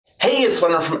Hey, it's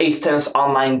Leonard from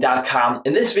AceTennisOnline.com.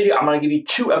 In this video, I'm going to give you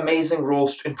 2 amazing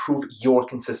rules to improve your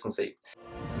consistency.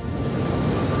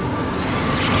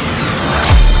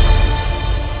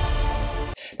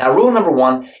 Now, rule number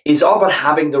 1 is all about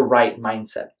having the right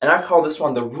mindset, and I call this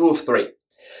one the rule of 3.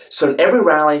 So in every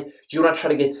rally, you want to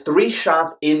try to get 3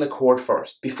 shots in the court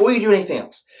first, before you do anything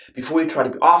else. Before you try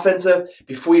to be offensive,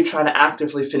 before you try to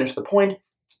actively finish the point,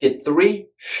 get 3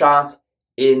 shots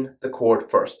in the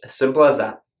court first. As simple as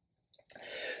that.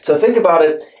 So think about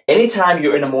it, anytime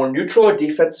you're in a more neutral or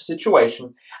defensive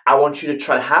situation, I want you to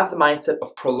try to have the mindset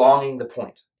of prolonging the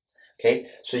point. Okay,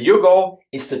 so your goal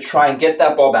is to try and get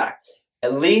that ball back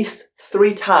at least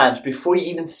 3 times before you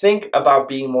even think about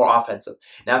being more offensive.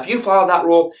 Now, if you follow that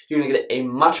rule, you're going to get a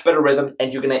much better rhythm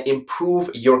and you're going to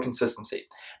improve your consistency.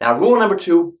 Now, rule number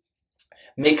 2,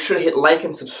 make sure to hit like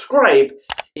and subscribe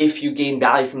if you gain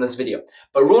value from this video.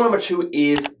 But rule number 2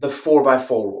 is the 4x4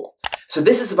 rule. So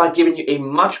this is about giving you a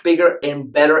much bigger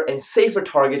and better and safer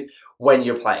target when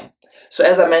you're playing. So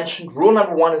as I mentioned, rule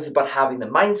number 1 is about having the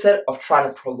mindset of trying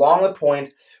to prolong the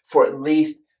point for at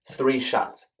least 3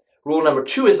 shots. Rule number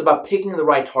 2 is about picking the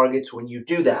right targets when you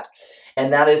do that.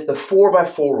 And that is the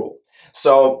 4x4 rule.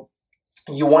 So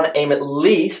you want to aim at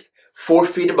least 4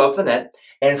 feet above the net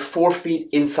and 4 feet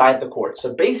inside the court.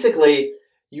 So basically,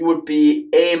 you would be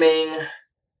aiming,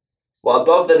 well,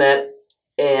 above the net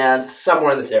and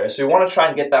somewhere in this area. So you want to try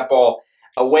and get that ball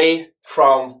away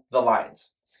from the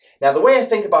lines. Now, the way I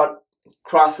think about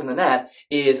crossing the net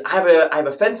is I have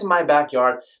a fence in my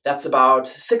backyard that's about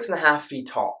 6.5 feet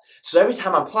tall. So every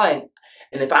time I'm playing,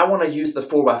 and if I want to use the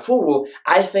 4x4 rule,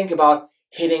 I think about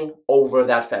hitting over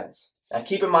that fence. Now,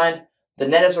 keep in mind, the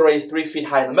net is already 3 feet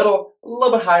high in the middle, a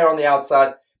little bit higher on the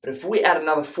outside. But if we add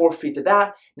another 4 feet to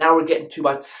that, now we're getting to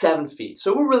about 7 feet.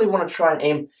 So we really want to try and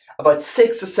aim about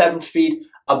 6 to 7 feet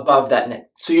above that net.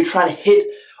 So you're trying to hit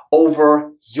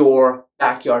over your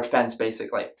backyard fence,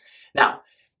 basically. Now,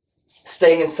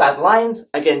 staying inside the lines,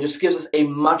 again, just gives us a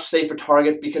much safer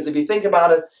target, because if you think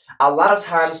about it, a lot of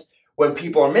times when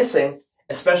people are missing,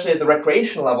 especially at the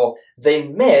recreation level, they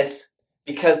miss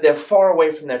because they're far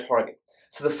away from their target.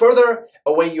 So the further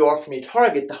away you are from your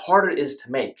target, the harder it is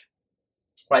to make.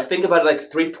 Right? Think about it like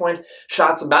 3-point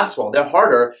shots in basketball. They're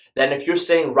harder than if you're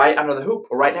staying right under the hoop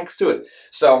or right next to it.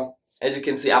 So, as you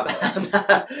can see,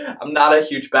 I'm not a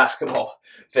huge basketball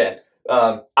fan.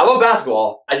 I love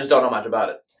basketball, I just don't know much about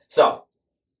it. So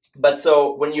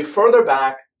when you're further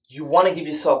back, you want to give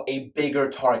yourself a bigger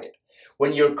target.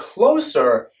 When you're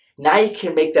closer, now you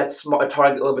can make that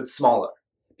target a little bit smaller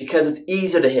because it's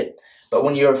easier to hit. But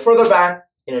when you're further back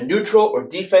in a neutral or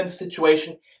defensive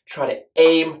situation, try to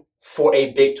aim for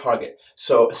a big target.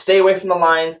 So stay away from the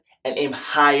lines and aim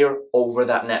higher over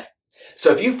that net.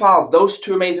 So if you follow those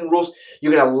 2 amazing rules,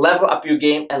 you're going to level up your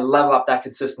game and level up that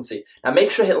consistency. Now make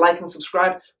sure to hit like and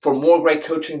subscribe for more great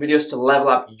coaching videos to level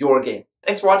up your game.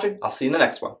 Thanks for watching. I'll see you in the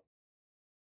next one.